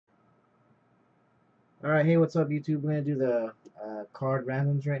Alright, hey, what's up, YouTube? We're going to do the card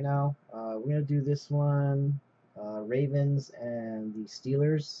randoms right now. We're going to do this one, Ravens and the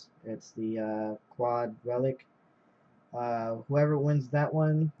Steelers. It's the quad relic. Whoever wins that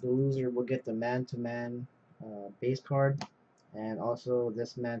one, the loser will get the man-to-man base card. And also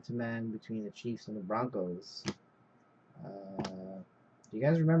this man-to-man between the Chiefs and the Broncos. Do you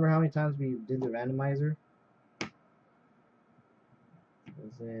guys remember how many times we did the randomizer?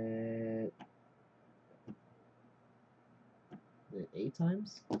 Was it 8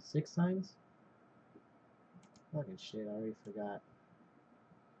 times? 6 times? Fucking shit, I already forgot.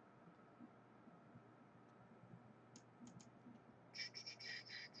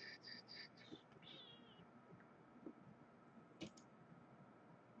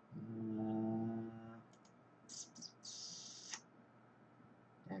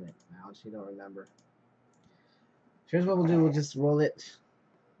 Damn it, I honestly don't remember. Here's what we'll do, we'll just roll it.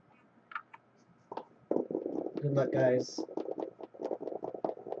 Good luck, guys.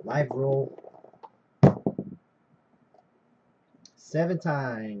 Live roll. 7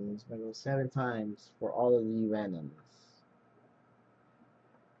 times. I'm gonna go 7 times for all of the randoms.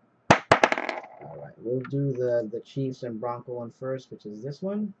 Alright, we'll do the Chiefs and Bronco one first, which is this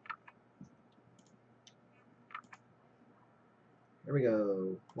one. Here we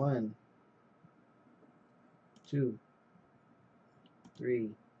go. 1, 2, 3,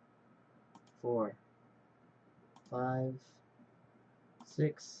 4, 5,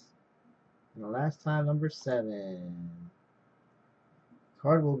 6, and the last time, number 7.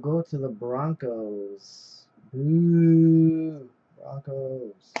 Card will go to the Broncos. Boo!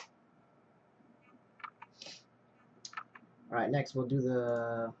 Broncos. Alright, next we'll do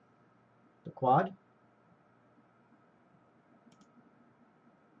the quad.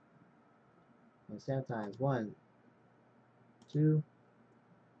 And 7 times. 1, 2,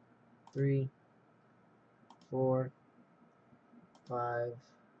 3, 4, 5,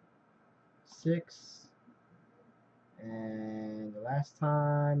 6, and the last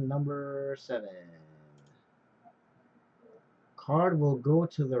time, number 7. Card will go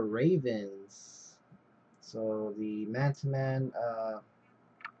to the Ravens. So the man-to-man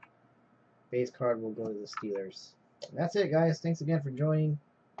base card will go to the Steelers. And that's it, guys. Thanks again for joining.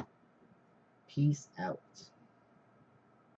 Peace out.